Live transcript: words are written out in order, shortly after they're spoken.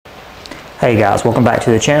Hey guys, welcome back to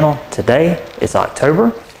the channel. Today it's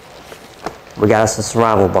October. We got us a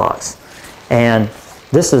survival box, and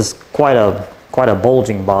this is quite a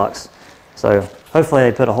bulging box. So hopefully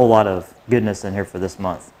they put a whole lot of goodness in here for this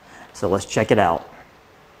month. So let's check it out.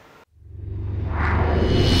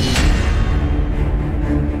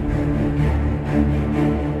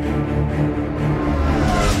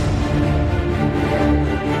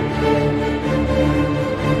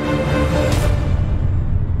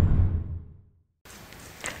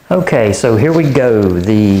 Okay, so here we go,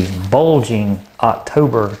 the bulging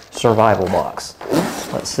October survival box.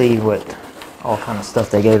 Let's see what all kind of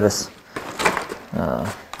stuff they gave us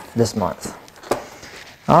this month.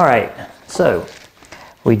 All right, so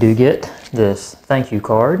we do get this thank you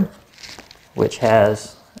card, which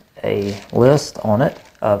has a list on it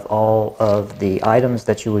of all of the items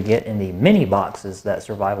that you would get in the mini boxes that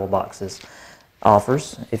Survival Boxes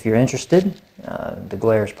offers. If you're interested, the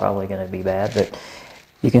glare is probably going to be bad, but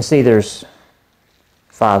you can see there's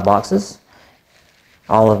 5 boxes.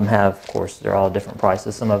 All of them have, of course, they're all different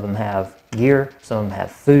prices. Some of them have gear, some of them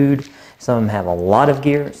have food, some of them have a lot of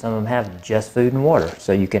gear, some of them have just food and water.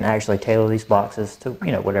 So you can actually tailor these boxes to,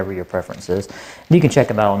 whatever your preference is. And you can check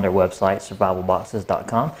them out on their website,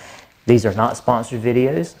 survivalboxes.com. These are not sponsored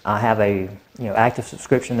videos. I have a active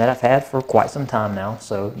subscription that I've had for quite some time now,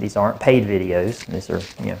 so these aren't paid videos. These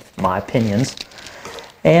are my opinions.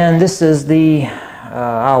 And this is the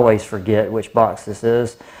I always forget which box this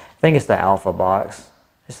is. I think it's the Alpha box.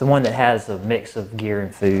 It's the one that has a mix of gear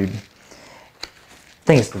and food. I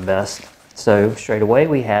think it's the best. So straight away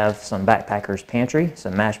we have some Backpackers Pantry,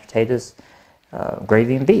 some mashed potatoes,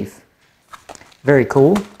 gravy and beef. Very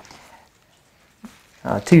cool.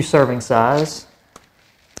 2 serving size,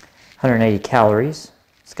 180 calories.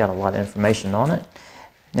 It's got a lot of information on it.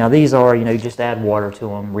 Now these are, just add water to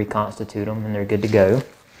them, reconstitute them, and they're good to go.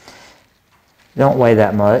 Don't weigh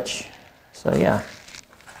that much, so yeah.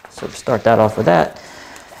 So start that off with that.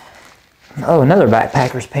 Oh, another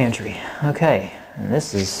Backpackers Pantry. Okay, and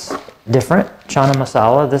this is different. Chana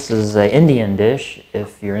masala. This is an Indian dish.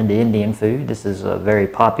 If you're into Indian food, this is a very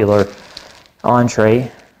popular entree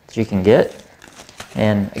that you can get.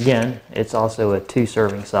 And again, it's also a 2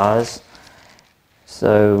 serving size.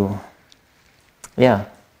 So yeah,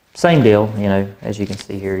 same deal. As you can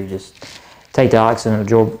see here, you just take the oxygen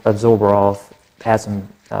absorber off, add some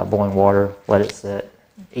boiling water, let it sit,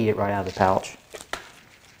 eat it right out of the pouch.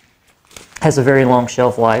 Has a very long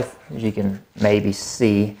shelf life, as you can maybe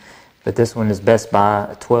see, but this one is Best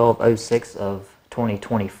Buy 12/06 of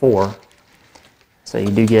 2024. So you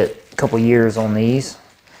do get a couple years on these.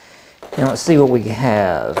 Now let's see what we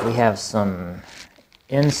have. We have some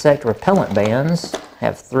insect repellent bands.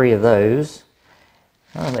 Have 3 of those.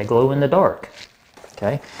 Oh, they glow in the dark.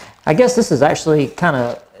 Okay, I guess this is actually kind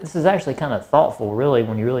of thoughtful, really,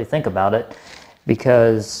 when you really think about it,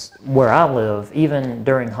 because where I live, even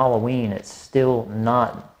during Halloween, it's still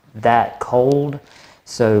not that cold.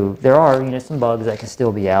 So there are, some bugs that can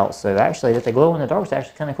still be out. So actually, that they glow in the dark is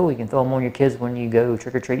actually kind of cool. You can throw them on your kids when you go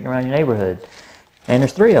trick or treating around your neighborhood. And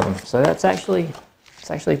there's 3 of them, so it's actually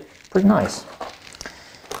pretty nice.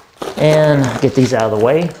 And get these out of the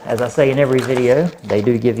way. As I say in every video, they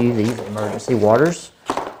do give you these emergency waters.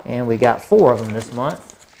 And we got 4 of them this month.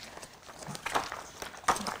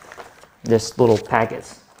 This little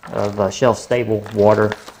packets of shelf-stable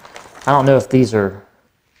water. I don't know if these are...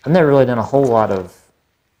 I've never really done a whole lot of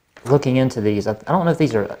looking into these. I don't know if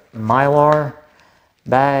these are Mylar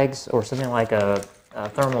bags or something like a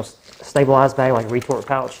thermal stabilized bag, like a retort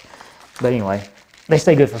pouch. But anyway, they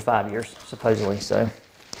stay good for 5 years, supposedly. So,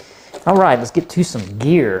 all right, let's get to some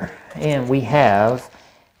gear. And we have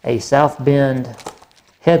a South Bend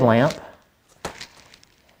headlamp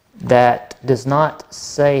that does not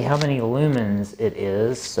say how many lumens it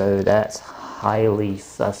is, so that's highly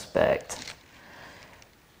suspect.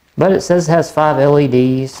 But it says it has 5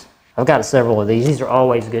 LEDs. I've got several of these. These are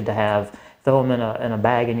always good to have. Throw them in a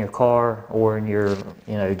bag in your car, or in your,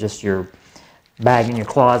 just your bag in your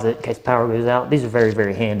closet in case power goes out. These are very,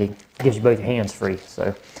 very handy. It gives you both your hands free,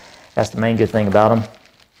 so that's the main good thing about them.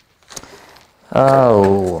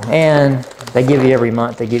 Oh, and they give you every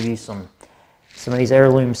month, they give you some of these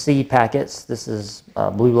heirloom seed packets. This is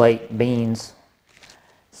Blue Lake beans.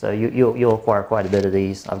 So you'll acquire quite a bit of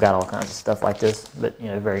these. I've got all kinds of stuff like this, but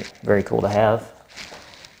very, very cool to have.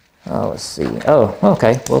 Let's see. Oh,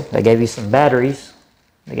 okay. Well, they gave you some batteries.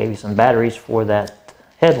 They gave you some batteries for that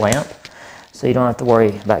headlamp, so you don't have to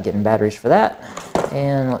worry about getting batteries for that.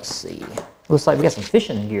 And let's see. Looks like we got some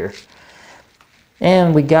fishing gear.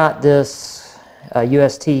 And we got this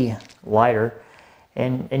UST lighter.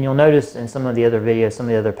 And you'll notice in some of the other videos, some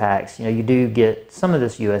of the other packs, you know, you do get some of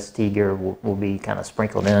this UST gear will be kind of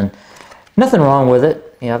sprinkled in. Nothing wrong with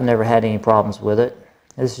it. You know, I've never had any problems with it.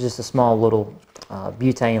 This is just a small little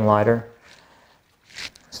butane lighter.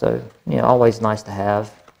 So, you know, always nice to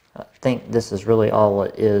have. I think this is really all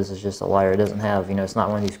it is just a lighter. It doesn't have, you know, it's not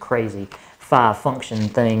one of these crazy 5-function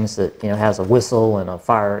things that, you know, has a whistle and a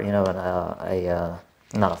fire, you know,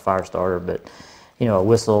 and not a fire starter, but, you know, a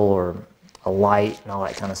whistle or a light and all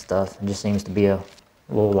that kind of stuff. It just seems to be a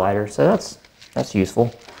little lighter, so that's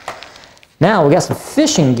useful. Now we got some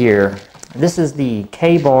fishing gear. This is the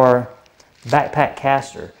Ka-Bar backpack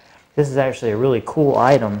caster. This is actually a really cool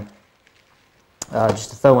item just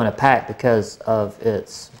to throw in a pack because of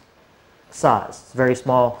its size. It's very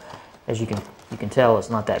small. As you can tell, it's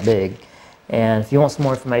not that big. And if you want some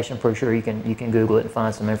more information, I'm pretty sure you can Google it and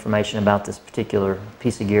find some information about this particular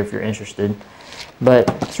piece of gear if you're interested. But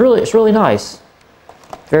it's really nice.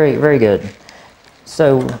 Very, very good.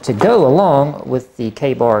 So to go along with the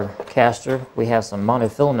Ka-Bar caster, we have some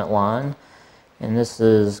monofilament line, and this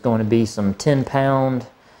is going to be some 10-pound.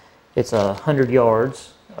 It's 100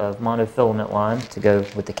 yards of monofilament line to go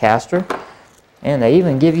with the caster, and they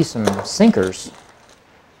even give you some sinkers.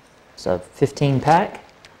 It's a 15-pack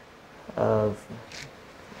of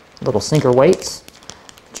little sinker weights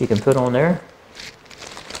that you can put on there.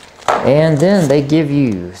 And then they give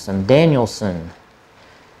you some Danielson,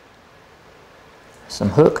 some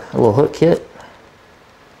hook, a little hook kit.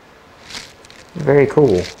 Very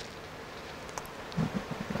cool.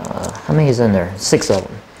 How many is in there? 6 of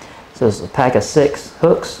them. So it's a pack of 6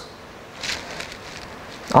 hooks.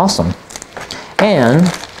 Awesome. And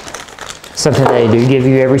something they do give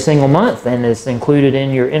you every single month, and it's included in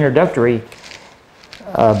your introductory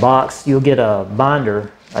box. You'll get a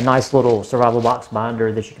binder, a nice little survival box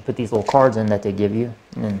binder that you can put these little cards in that they give you.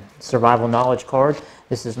 And survival knowledge card.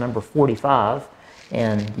 This is number 45,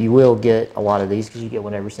 and you will get a lot of these because you get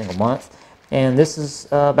one every single month. And this is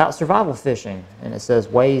about survival fishing, and it says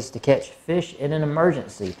ways to catch fish in an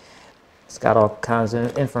emergency. It's got all kinds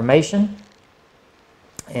of information,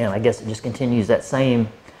 and I guess it just continues that same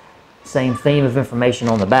theme of information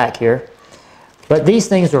on the back here. But these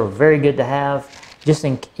things are very good to have, just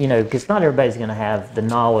in, you know, because not everybody's going to have the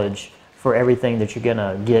knowledge for everything that you're going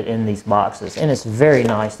to get in these boxes. And it's very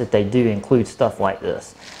nice that they do include stuff like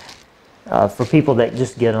this for people that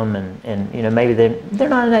just get them and you know, maybe they're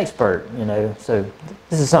not an expert, you know, so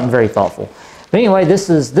this is something very thoughtful. But anyway, this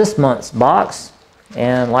is this month's box,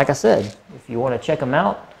 and like I said, if you want to check them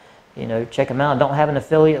out, you know, check them out. I don't have an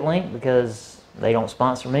affiliate link because they don't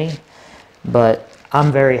sponsor me, but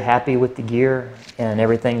I'm very happy with the gear and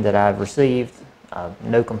everything that I've received.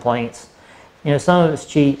 No complaints. You know, some of it's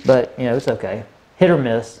cheap, but you know, it's okay. Hit or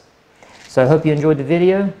miss. So I hope you enjoyed the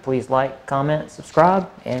video. Please like, comment, subscribe,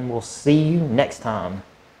 and we'll see you next time.